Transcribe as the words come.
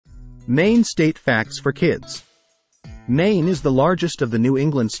Maine State Facts for Kids. Maine is the largest of the New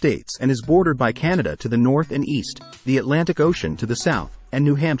England states and is bordered by Canada to the north and east, the Atlantic Ocean to the south, and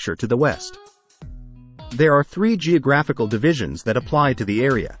New Hampshire to the west. There are 3 geographical divisions that apply to the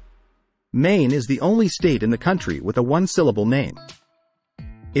area. Maine is the only state in the country with a one-syllable name.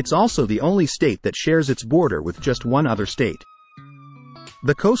 It's also the only state that shares its border with just one other state.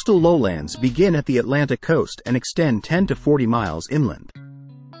 The coastal lowlands begin at the Atlantic coast and extend 10 to 40 miles inland.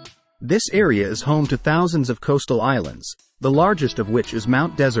 This area is home to thousands of coastal islands, the largest of which is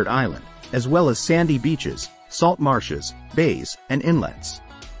Mount Desert Island, as well as sandy beaches, salt marshes, bays, and inlets.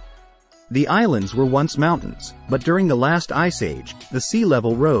 The islands were once mountains, but during the last ice age, the sea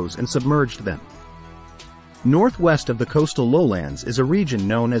level rose and submerged them. Northwest of the coastal lowlands is a region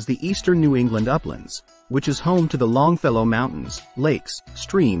known as the Eastern New England Uplands, which is home to the Longfellow Mountains, lakes,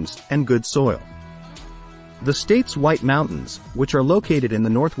 streams, and good soil. The state's White Mountains, which are located in the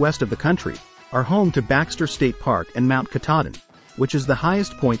northwest of the country, are home to Baxter State Park and Mount Katahdin, which is the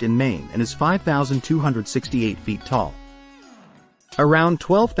highest point in Maine and is 5,268 feet tall. Around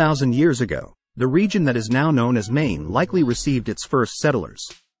 12,000 years ago, the region that is now known as Maine likely received its first settlers.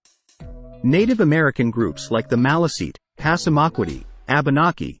 Native American groups like the Maliseet, Passamaquoddy,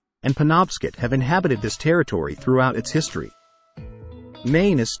 Abenaki, and Penobscot have inhabited this territory throughout its history.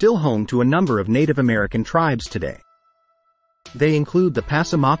 Maine is still home to a number of Native American tribes today. They include the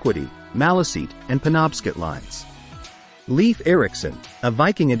Passamaquoddy, Maliseet, and Penobscot lines. Leif Erikson, a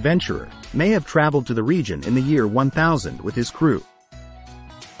Viking adventurer, may have traveled to the region in the year 1000 with his crew.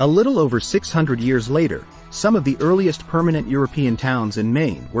 A little over 600 years later, some of the earliest permanent European towns in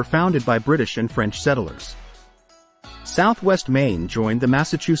Maine were founded by British and French settlers. Southwest Maine joined the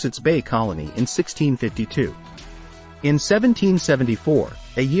Massachusetts Bay Colony in 1652. In 1774,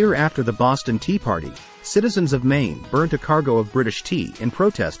 a year after the Boston Tea Party, citizens of Maine burnt a cargo of British tea in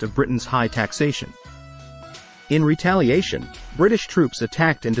protest of Britain's high taxation. In retaliation, British troops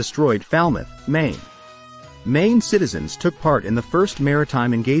attacked and destroyed Falmouth, Maine. Maine citizens took part in the first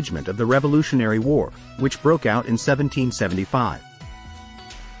maritime engagement of the Revolutionary War, which broke out in 1775.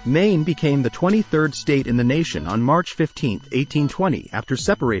 Maine became the 23rd state in the nation on March 15, 1820, after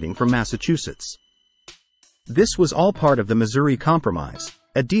separating from Massachusetts. This was all part of the Missouri Compromise,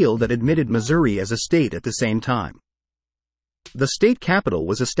 a deal that admitted Missouri as a state at the same time. The state capital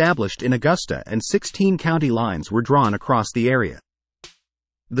was established in Augusta and 16 county lines were drawn across the area.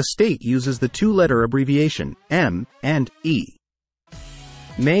 The state uses the 2-letter abbreviation M and E.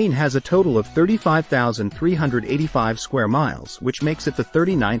 Maine has a total of 35,385 square miles, which makes it the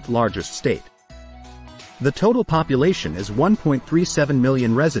 39th largest state. The total population is 1.37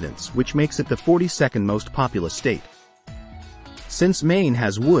 million residents, which makes it the 42nd most populous state. Since Maine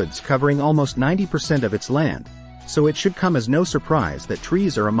has woods covering almost 90% of its land, so it should come as no surprise that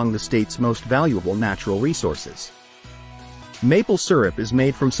trees are among the state's most valuable natural resources. Maple syrup is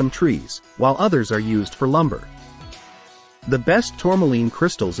made from some trees, while others are used for lumber. The best tourmaline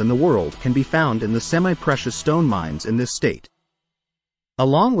crystals in the world can be found in the semi-precious stone mines in this state.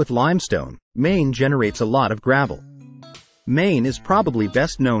 Along with limestone, Maine generates a lot of gravel. Maine is probably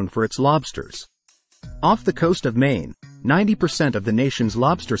best known for its lobsters. Off the coast of Maine, 90% of the nation's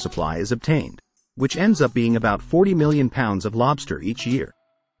lobster supply is obtained, which ends up being about 40 million pounds of lobster each year.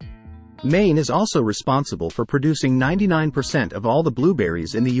 Maine is also responsible for producing 99% of all the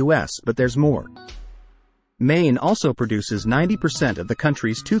blueberries in the U.S., but there's more. Maine also produces 90% of the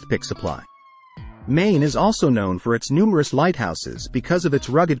country's toothpick supply. Maine is also known for its numerous lighthouses because of its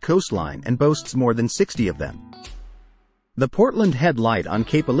rugged coastline and boasts more than 60 of them. The Portland Head Light on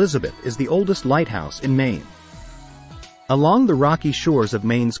Cape Elizabeth is the oldest lighthouse in Maine. Along the rocky shores of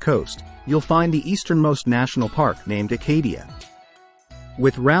Maine's coast, you'll find the easternmost national park named Acadia.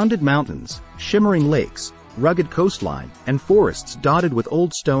 With rounded mountains, shimmering lakes, rugged coastline, and forests dotted with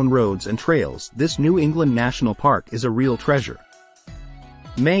old stone roads and trails, this New England National Park is a real treasure.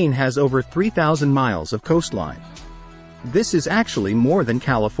 Maine has over 3,000 miles of coastline. This is actually more than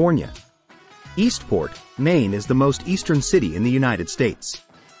California. Eastport, Maine is the most eastern city in the United States.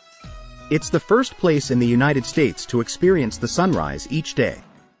 It's the first place in the United States to experience the sunrise each day.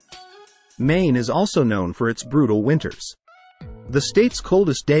 Maine is also known for its brutal winters. The state's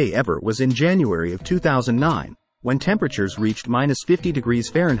coldest day ever was in January of 2009, when temperatures reached -50 degrees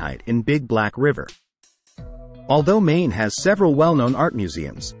Fahrenheit in Big Black River. Although Maine has several well-known art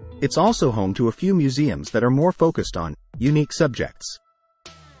museums, it's also home to a few museums that are more focused on unique subjects.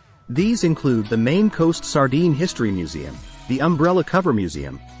 These include the Maine Coast Sardine History Museum, the Umbrella Cover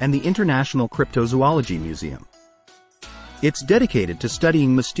Museum, and the International Cryptozoology Museum. It's dedicated to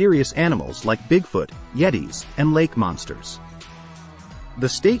studying mysterious animals like Bigfoot, Yetis, and lake monsters. The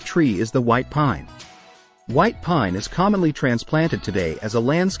state tree is the white pine. White pine is commonly transplanted today as a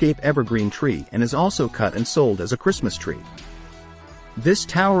landscape evergreen tree and is also cut and sold as a Christmas tree. This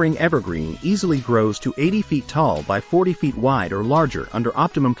towering evergreen easily grows to 80 feet tall by 40 feet wide or larger under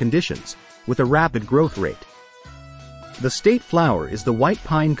optimum conditions, with a rapid growth rate. The state flower is the white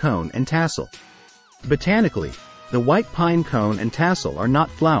pine cone and tassel. Botanically, the white pine cone and tassel are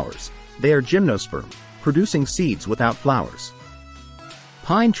not flowers, they are gymnosperm, producing seeds without flowers.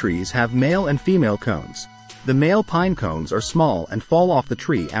 Pine trees have male and female cones. The male pine cones are small and fall off the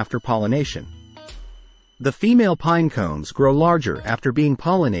tree after pollination. The female pine cones grow larger after being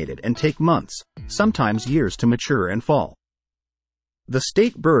pollinated and take months, sometimes years to mature and fall. The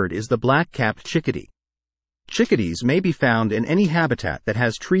state bird is the black-capped chickadee. Chickadees may be found in any habitat that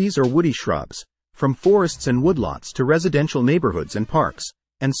has trees or woody shrubs, from forests and woodlots to residential neighborhoods and parks,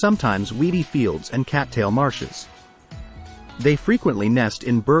 and sometimes weedy fields and cattail marshes. They frequently nest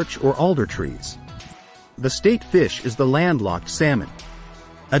in birch or alder trees. The state fish is the landlocked salmon.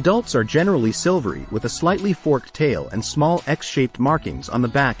 Adults are generally silvery with a slightly forked tail and small X-shaped markings on the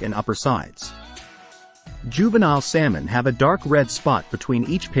back and upper sides. Juvenile salmon have a dark red spot between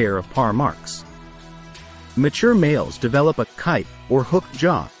each pair of paw marks. Mature males develop a kite or hooked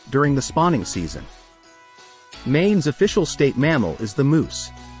jaw during the spawning season. Maine's official state mammal is the moose.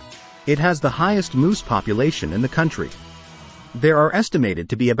 It has the highest moose population in the country. There are estimated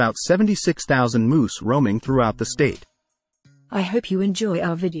to be about 76,000 moose roaming throughout the state. I hope you enjoy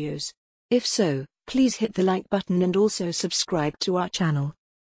our videos. If so, please hit the like button and also subscribe to our channel.